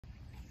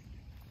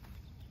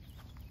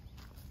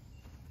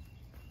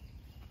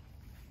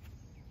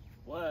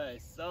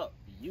What's up,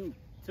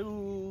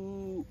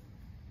 YouTube?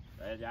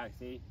 As y'all can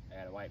see, I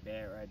got a white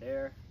bag right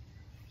there,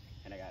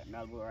 and I got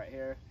Malibu right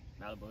here.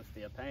 Malibu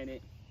still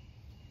painted.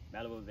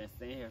 Malibu been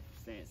sitting here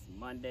since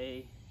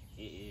Monday.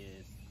 It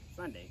is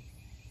Sunday,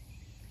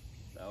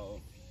 so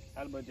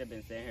Malibu just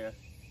been sitting here.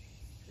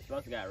 It's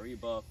supposed to got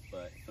rebuffed,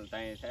 but some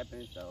things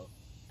happened, so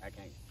I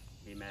can't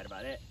be mad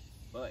about that.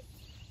 But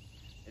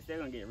it's still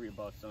gonna get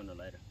rebuffed sooner or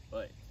later.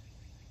 But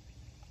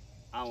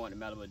I don't want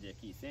the Malibu to just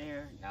keep sitting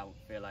here. I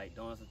feel like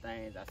doing some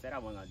things. I said I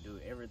wasn't gonna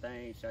do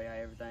everything, show y'all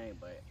everything,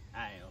 but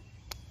I am.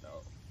 So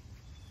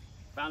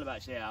finally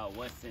about to show y'all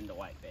what's in the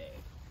white bag.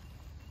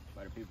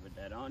 For the people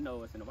that don't know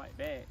what's in the white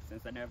bag,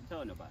 since I never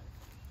told nobody.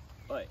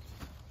 But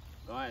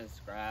go ahead and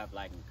subscribe,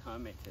 like, and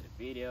comment to the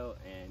video,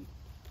 and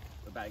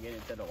we're about to get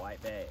into the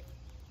white bag.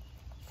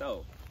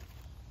 So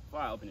before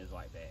I open this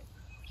white bag,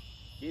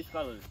 these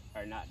colors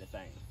are not the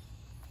same.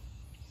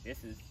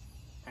 This is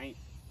paint.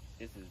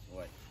 This is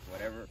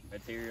whatever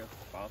material,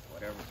 false,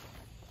 whatever.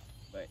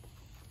 But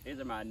these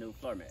are my new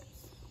floor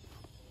mats.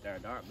 They're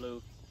dark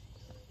blue.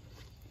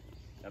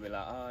 I'll be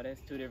like, oh,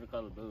 that's two different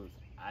color blues.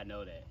 I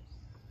know that.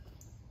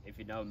 If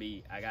you know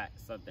me, I got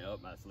something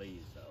up my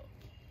sleeve. So,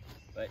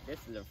 but this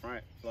is the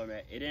front floor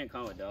mat. It didn't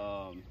come with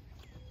the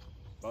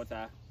bow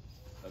tie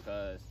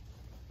because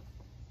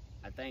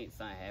I think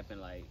something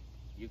happened. Like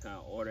you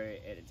couldn't order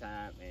it at the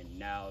time, and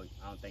now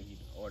I don't think you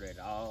can order it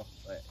at all.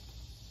 But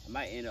I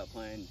might end up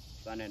putting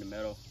something in the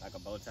middle, like a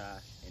bow tie,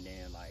 and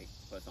then like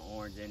put some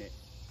orange in it.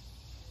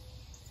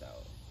 So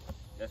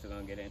that's what we're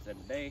gonna get into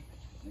today.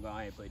 I'm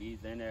going to put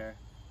these in there.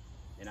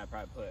 Then I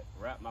probably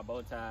wrap my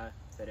bow tie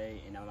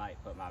today, and I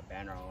might put my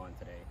banner on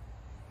today.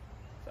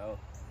 So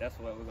that's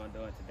what we're gonna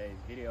do in today's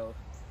video.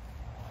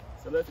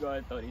 So let's go ahead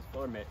and throw these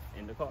floor mats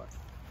in the car.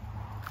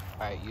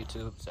 Alright,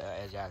 YouTube, so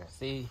as y'all can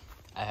see,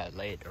 I have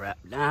laid the wrap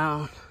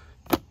down.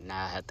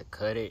 Now I have to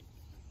cut it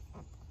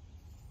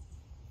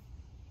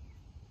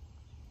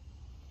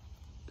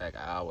like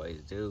I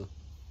always do.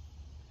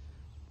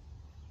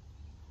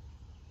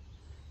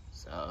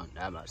 So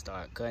now I'm about to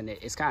start cutting it.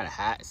 It's kind of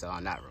hot, so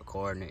I'm not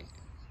recording it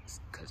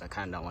because I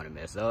kind of don't want to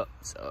mess up.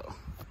 So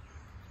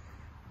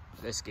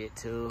let's get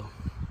to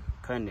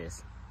cutting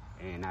this,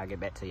 and I'll get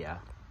back to y'all.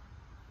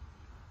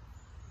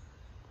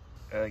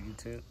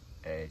 YouTube,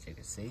 as you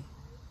can see,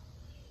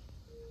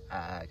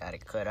 I got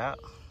it cut out.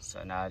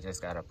 So now I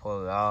just gotta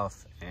pull it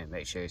off and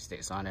make sure it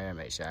sticks on there.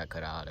 Make sure I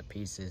cut out all the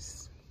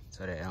pieces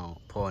so they don't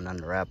pull none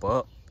of the wrap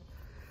up.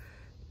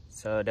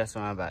 So that's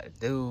what I'm about to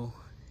do,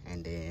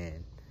 and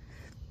then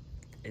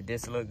if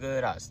this look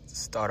good, I'll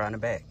start on the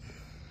back.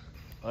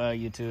 Well,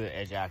 YouTube,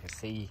 as y'all can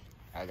see,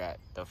 I got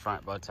the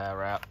front bow tie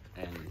wrap,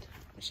 and let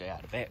me show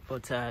y'all the back bow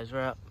ties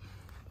wrap.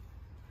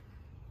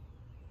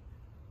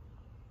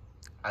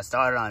 I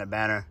started on the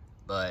banner,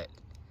 but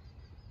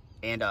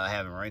it ended up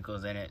having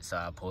wrinkles in it, so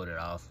I pulled it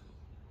off.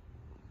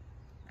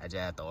 I just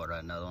have to order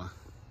another one.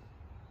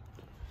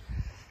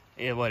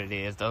 It is what it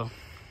is, though.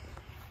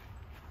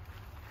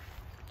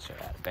 Show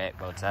y'all the back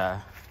bow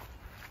tie.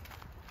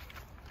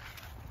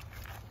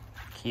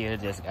 Kia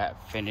just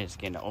got finished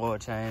getting the oil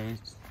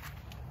changed.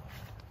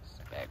 It's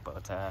the back bow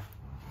tie.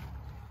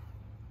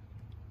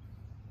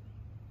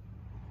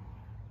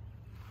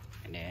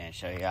 And then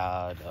show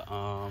y'all the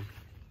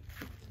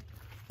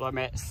floor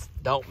mats.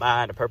 Don't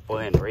mind the purple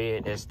and the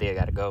red, that still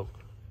gotta go.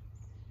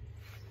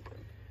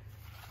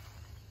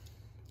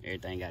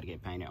 Everything gotta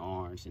get painted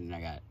orange, and then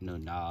I got new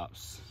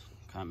knobs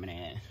coming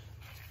in.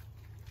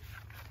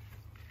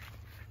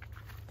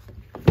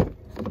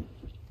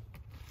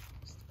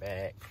 It's the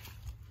back.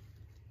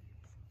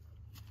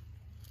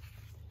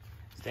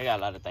 Still got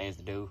a lot of things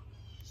to do,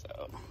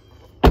 so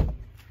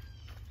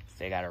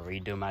still gotta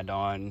redo my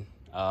darn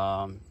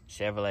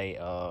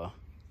Chevrolet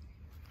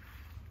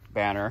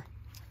banner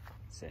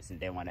since it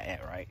didn't want to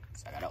act right.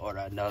 So I gotta order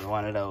another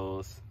one of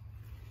those.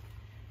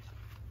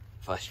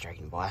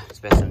 Frustrating, boy,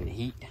 especially in the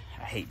heat.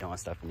 I hate doing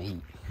stuff in the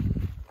heat.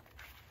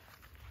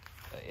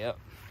 But yep.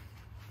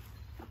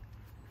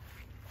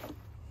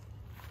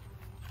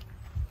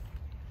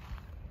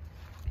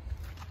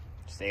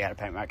 Still gotta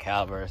paint my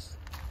calipers.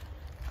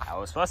 I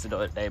was supposed to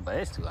do it today, but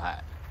it's too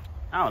hot.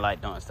 I don't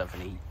like doing stuff in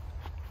the heat.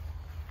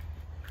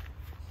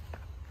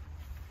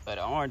 But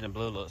the orange and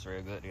blue looks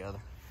real good together.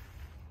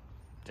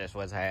 Just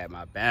was had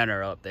my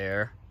banner up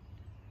there.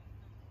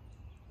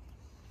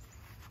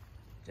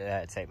 Just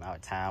had to take my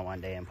time one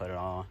day and put it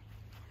on.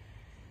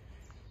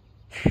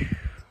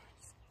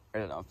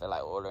 Really don't feel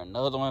like ordering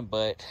another one,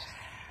 but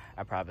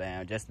I probably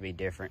am, just to be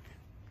different.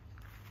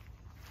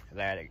 Cause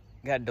I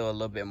got to do a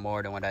little bit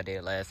more than what I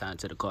did last time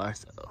to the car,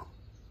 so.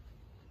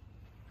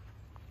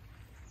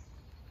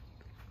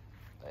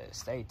 But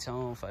stay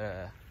tuned for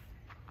the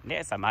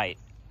next. I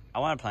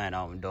want to plan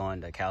on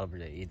doing the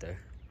calipers either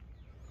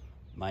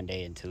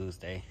Monday and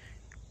Tuesday.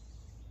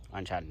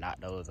 I'm trying to knock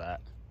those out.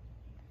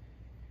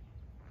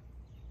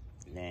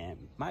 And then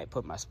might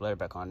put my splitter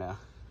back on there.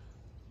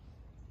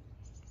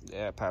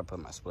 Yeah, I'll probably put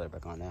my splitter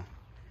back on there.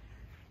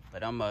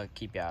 But I'm gonna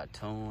keep y'all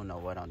tuned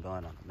on what I'm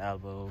doing on the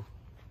Malibu.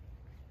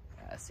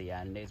 I'll see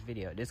y'all in the next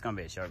video. This is gonna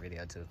be a short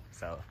video too,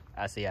 so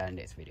I'll see y'all in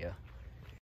the next video.